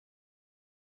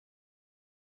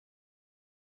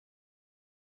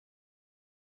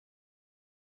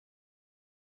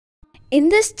In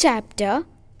this chapter,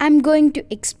 I'm going to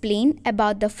explain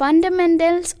about the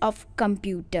fundamentals of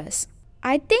computers.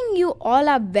 I think you all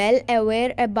are well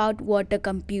aware about what a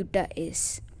computer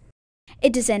is.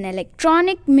 It is an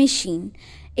electronic machine.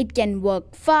 It can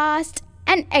work fast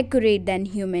and accurate than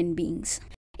human beings.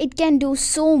 It can do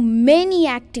so many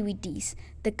activities.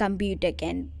 The computer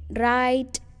can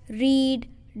write, read,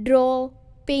 draw,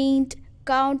 paint,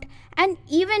 count, and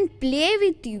even play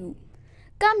with you.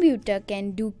 Computer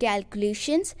can do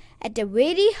calculations at a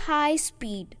very high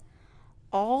speed.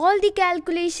 All the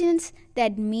calculations,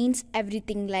 that means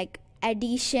everything like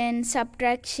addition,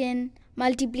 subtraction,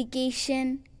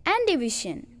 multiplication and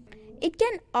division. It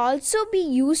can also be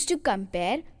used to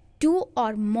compare two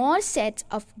or more sets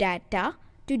of data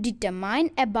to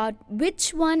determine about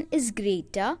which one is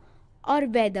greater or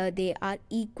whether they are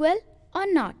equal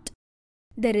or not.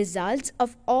 The results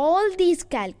of all these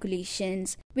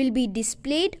calculations will be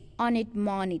displayed on its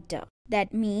monitor.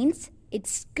 That means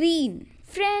its screen.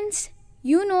 Friends,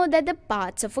 you know that the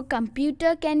parts of a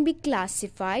computer can be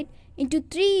classified into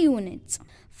 3 units.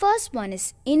 First one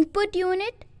is input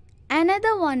unit,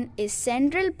 another one is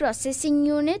central processing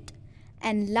unit,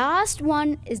 and last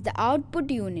one is the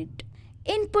output unit.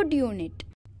 Input unit.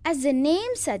 As the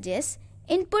name suggests,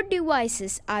 input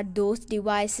devices are those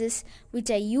devices which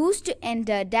are used to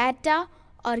enter data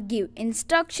or give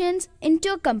instructions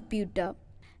into a computer.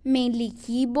 Mainly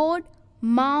keyboard,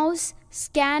 mouse,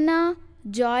 scanner,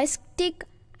 joystick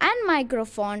and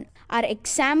microphone are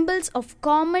examples of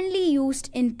commonly used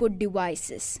input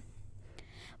devices.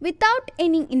 Without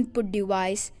any input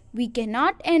device, we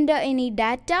cannot enter any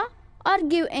data or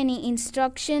give any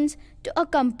instructions to a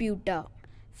computer.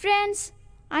 Friends,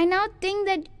 I now think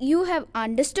that you have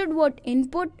understood what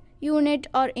input unit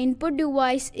or input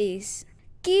device is.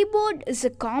 Keyboard is a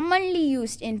commonly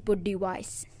used input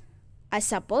device. I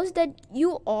suppose that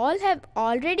you all have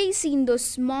already seen those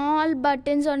small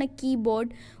buttons on a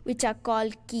keyboard which are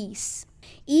called keys.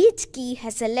 Each key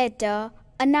has a letter,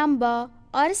 a number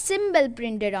or a symbol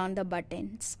printed on the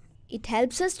buttons. It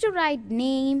helps us to write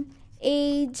name,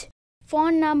 age,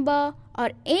 phone number or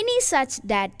any such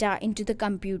data into the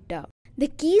computer. The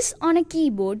keys on a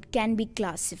keyboard can be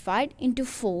classified into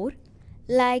 4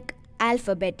 like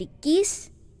alphabetic keys,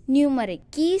 numeric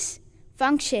keys,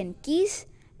 function keys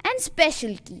and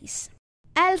special keys.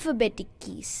 Alphabetic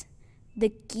keys.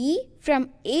 The key from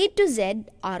A to Z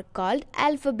are called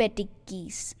alphabetic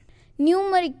keys.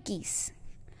 Numeric keys.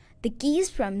 The keys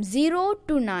from 0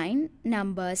 to 9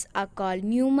 numbers are called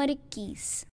numeric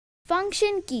keys.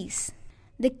 Function keys.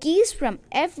 The keys from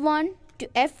F1 to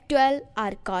F12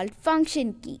 are called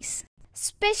function keys.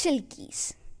 Special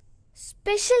keys.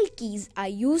 Special keys are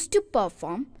used to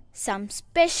perform some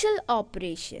special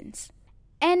operations.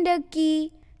 Enter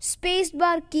key,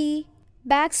 spacebar key,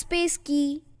 backspace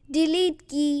key, delete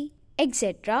key,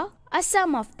 etc. are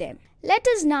some of them. Let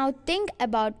us now think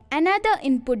about another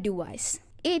input device.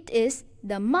 It is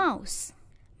the mouse.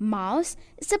 Mouse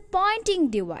is a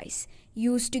pointing device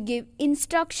used to give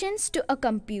instructions to a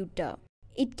computer.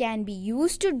 It can be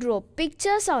used to draw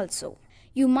pictures also.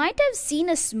 You might have seen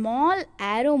a small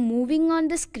arrow moving on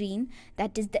the screen,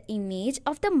 that is the image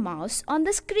of the mouse on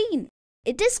the screen.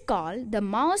 It is called the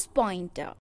mouse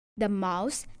pointer. The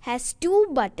mouse has 2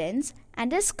 buttons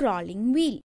and a scrolling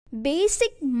wheel.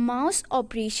 Basic mouse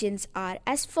operations are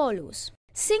as follows.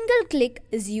 Single click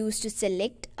is used to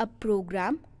select a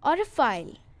program or a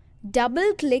file.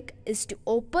 Double click is to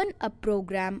open a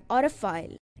program or a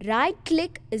file. Right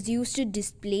click is used to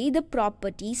display the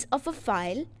properties of a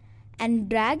file, and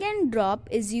drag and drop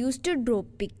is used to draw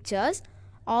pictures.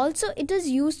 Also, it is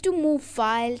used to move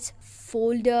files,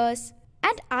 folders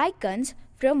and icons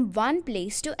from one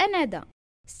place to another.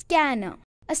 Scanner.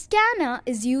 A scanner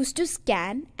is used to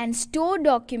scan and store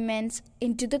documents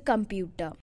into the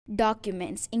computer.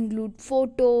 Documents include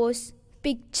photos,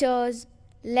 pictures,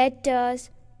 letters,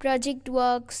 project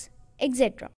works,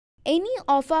 etc. Any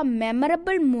of our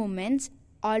memorable moments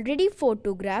already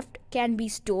photographed can be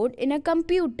stored in a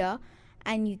computer,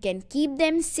 and you can keep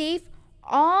them safe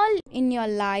all in your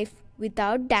life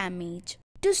without damage.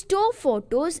 To store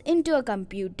photos into a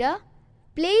computer,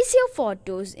 place your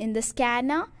photos in the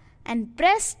scanner and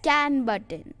press scan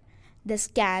button. The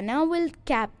scanner will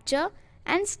capture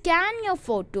and scan your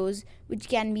photos, which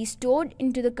can be stored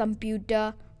into the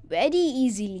computer very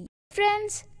easily.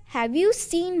 Friends, have you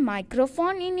seen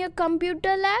microphone in your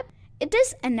computer lab? It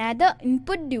is another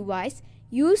input device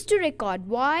used to record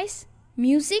voice,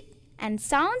 music and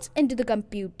sounds into the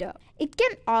computer. It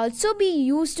can also be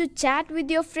used to chat with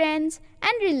your friends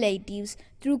and relatives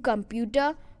through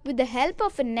computer with the help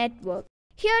of a network.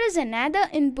 Here is another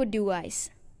input device,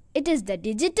 It is the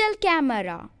digital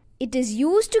camera. It is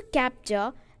used to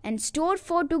capture and store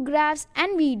photographs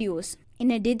and videos. In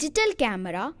a digital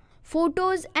camera,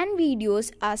 photos and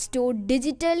videos are stored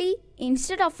digitally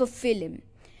instead of a film.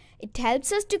 It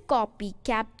helps us to copy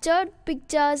captured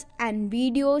pictures and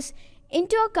videos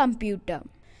into a computer.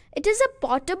 It is a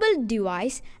portable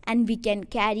device and we can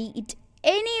carry it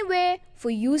anywhere for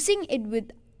using it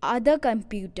with other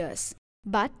computers.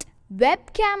 But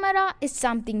web camera is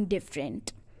something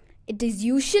different. It is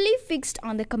usually fixed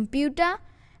on the computer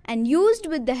and used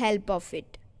with the help of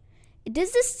it. It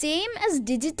is the same as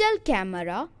digital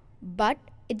camera, but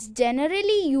it's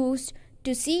generally used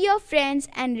to see your friends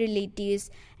and relatives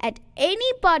at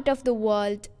any part of the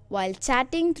world while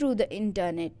chatting through the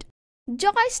internet.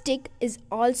 Joystick is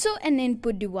also an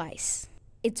input device.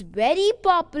 It's very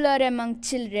popular among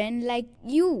children like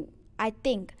you, I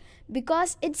think,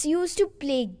 because it's used to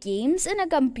play games in a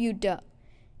computer.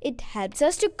 It helps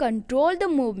us to control the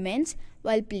movements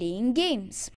while playing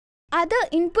games. Other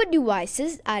input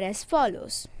devices are as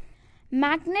follows.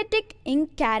 Magnetic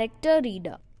ink character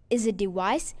reader is a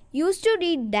device used to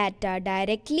read data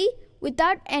directly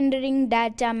without entering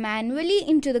data manually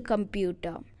into the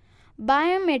computer.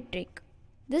 Biometric.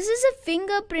 This is a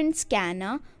fingerprint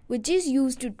scanner which is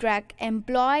used to track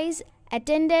employees'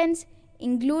 attendance,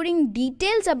 including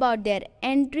details about their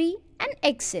entry and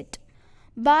exit.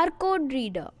 Barcode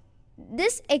reader.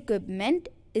 This equipment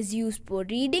is used for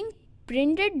reading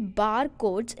printed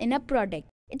barcodes in a product.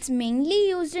 It's mainly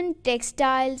used in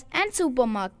textiles and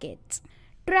supermarkets.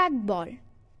 Trackball.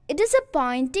 It is a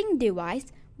pointing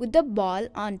device with the ball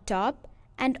on top,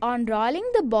 and on rolling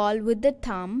the ball with the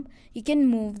thumb, you can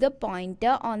move the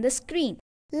pointer on the screen.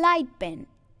 Light pen.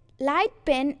 Light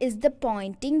pen is the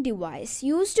pointing device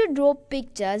used to draw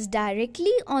pictures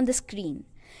directly on the screen.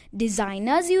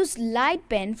 Designers use light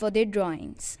pen for their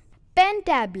drawings. Pen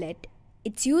tablet.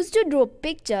 It's used to draw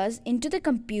pictures into the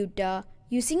computer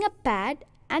using a pad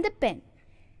and a pen.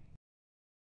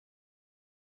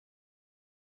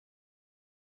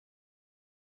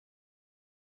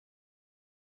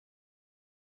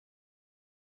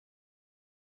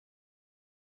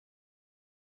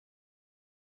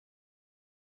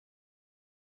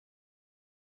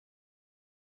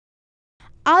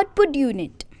 Output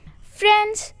unit.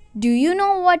 Friends, do you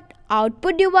know what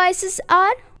output devices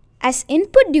are? As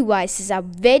input devices are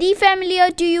very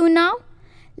familiar to you now,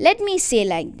 let me say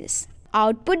like this.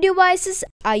 Output devices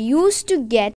are used to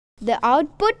get the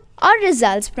output or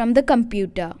results from the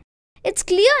computer. It's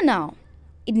clear now.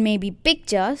 It may be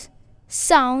pictures,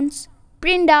 sounds,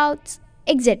 printouts,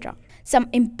 etc. Some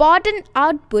important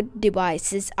output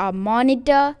devices are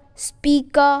monitor,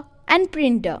 speaker, and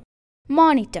printer.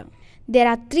 Monitor. There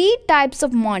are three types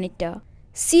of monitor: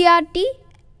 CRT,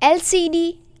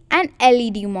 LCD, and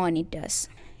LED monitors.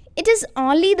 It is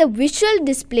only the visual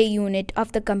display unit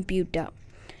of the computer.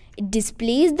 It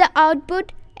displays the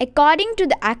output according to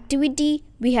the activity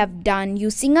we have done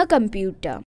using a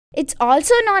computer. It's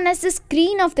also known as the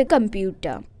screen of the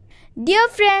computer. Dear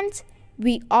friends,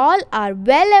 we all are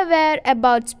well aware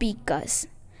about speakers.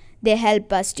 They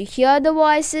help us to hear the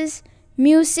voices,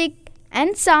 music,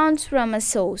 and sounds from a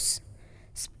source.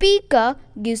 Speaker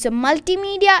gives a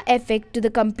multimedia effect to the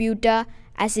computer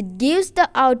as it gives the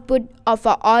output of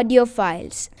our audio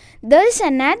files. There is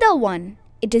another one.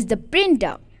 It is the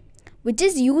printer, which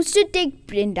is used to take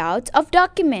printouts of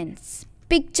documents,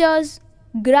 pictures,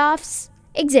 graphs,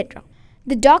 etc.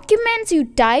 The documents you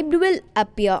typed will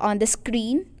appear on the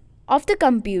screen of the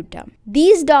computer.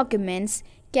 These documents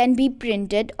can be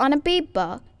printed on a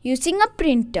paper using a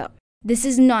printer. This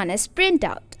is known as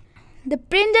printout. The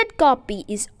printed copy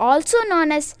is also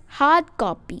known as hard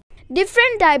copy.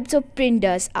 Different types of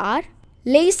printers are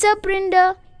laser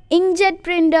printer, inkjet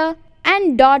printer,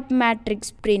 and dot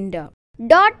matrix printer.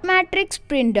 Dot matrix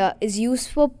printer is used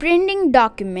for printing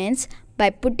documents by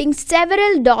putting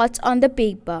several dots on the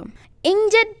paper.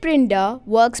 Inkjet printer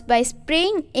works by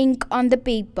spraying ink on the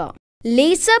paper.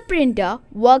 Laser printer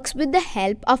works with the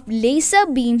help of laser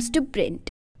beams to print.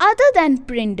 Other than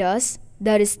printers,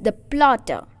 there is the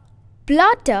plotter.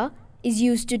 Plotter is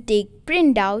used to take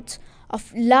printouts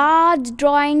of large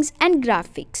drawings and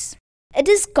graphics. It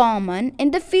is common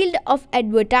in the field of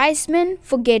advertisement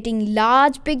for getting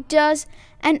large pictures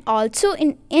and also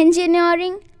in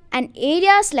engineering and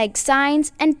areas like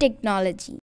science and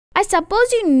technology. I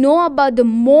suppose you know about the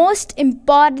most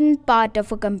important part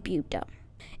of a computer.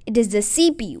 It is the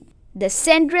CPU, the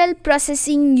Central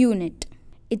Processing Unit.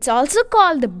 It's also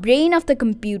called the brain of the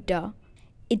computer.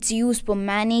 It's used for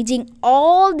managing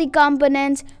all the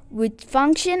components which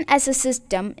function as a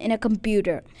system in a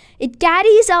computer. It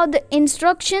carries out the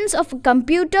instructions of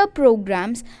computer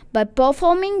programs by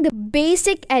performing the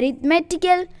basic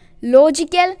arithmetical,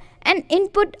 logical, and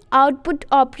input-output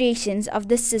operations of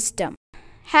the system.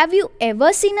 Have you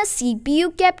ever seen a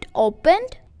CPU kept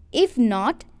opened? If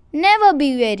not, never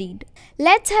be worried.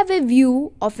 Let's have a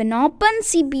view of an open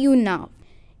CPU now.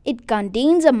 It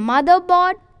contains a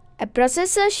motherboard, a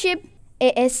processor chip,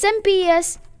 a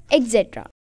SMPS, etc.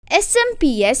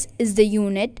 SMPS is the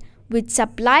unit which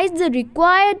supplies the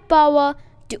required power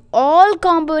to all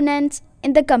components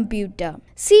in the computer.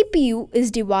 CPU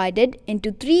is divided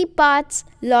into three parts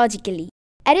logically.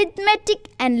 Arithmetic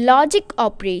and logic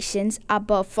operations are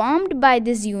performed by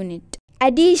this unit.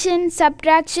 Addition,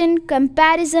 subtraction,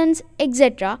 comparisons,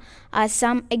 etc. are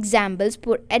some examples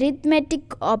for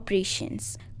arithmetic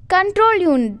operations. Control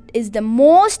unit is the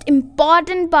most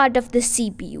important part of the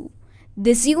CPU.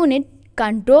 This unit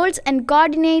controls and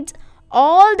coordinates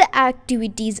all the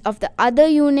activities of the other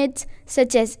units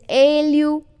such as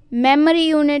ALU, memory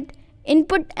unit,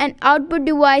 input and output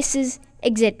devices,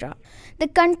 etc. The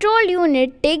control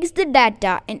unit takes the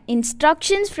data and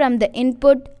instructions from the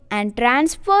input and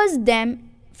transfers them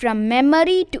from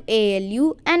memory to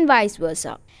ALU and vice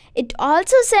versa. It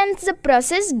also sends the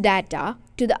processed data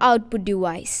to the output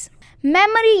device.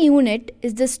 Memory unit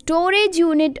is the storage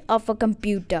unit of a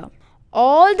computer.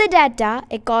 All the data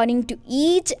according to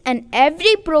each and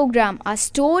every program are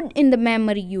stored in the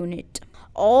memory unit.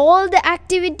 All the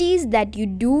activities that you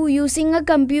do using a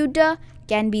computer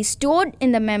can be stored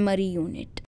in the memory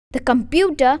unit. The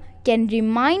computer can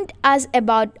remind us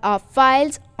about our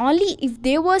files only if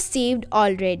they were saved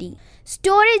already.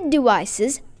 Storage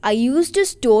devices are used to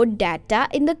store data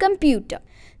in the computer.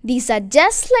 These are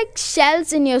just like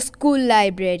shelves in your school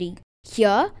library.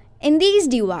 Here, in these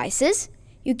devices,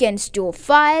 you can store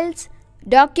files,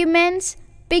 documents,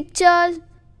 pictures,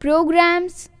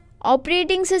 programs,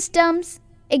 operating systems,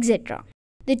 etc.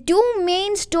 The two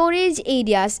main storage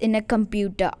areas in a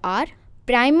computer are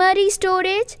primary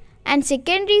storage and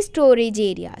secondary storage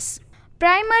areas.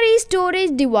 Primary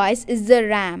storage device is the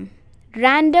RAM,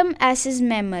 random access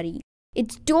memory.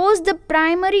 It stores the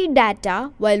primary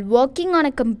data while working on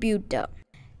a computer.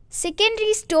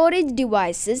 Secondary storage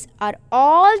devices are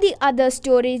all the other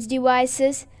storage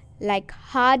devices like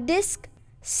hard disk,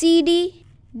 CD,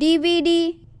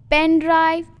 DVD, pen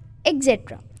drive,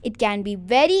 etc. It can be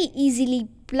very easily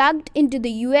plugged into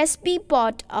the USB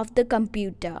port of the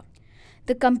computer.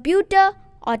 The computer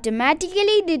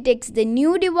automatically detects the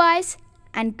new device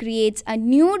and creates a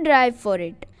new drive for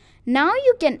it. Now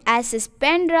you can access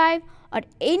pen drive or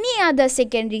any other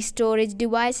secondary storage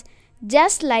device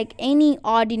just like any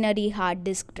ordinary hard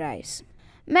disk drives.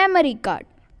 Memory card.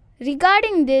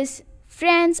 Regarding this,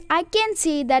 friends, I can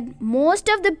say that most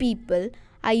of the people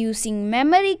are using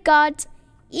memory cards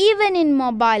even in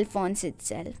mobile phones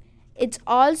itself. It's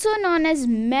also known as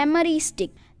memory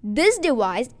stick. This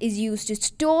device is used to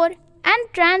store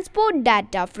and transport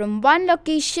data from one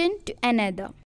location to another.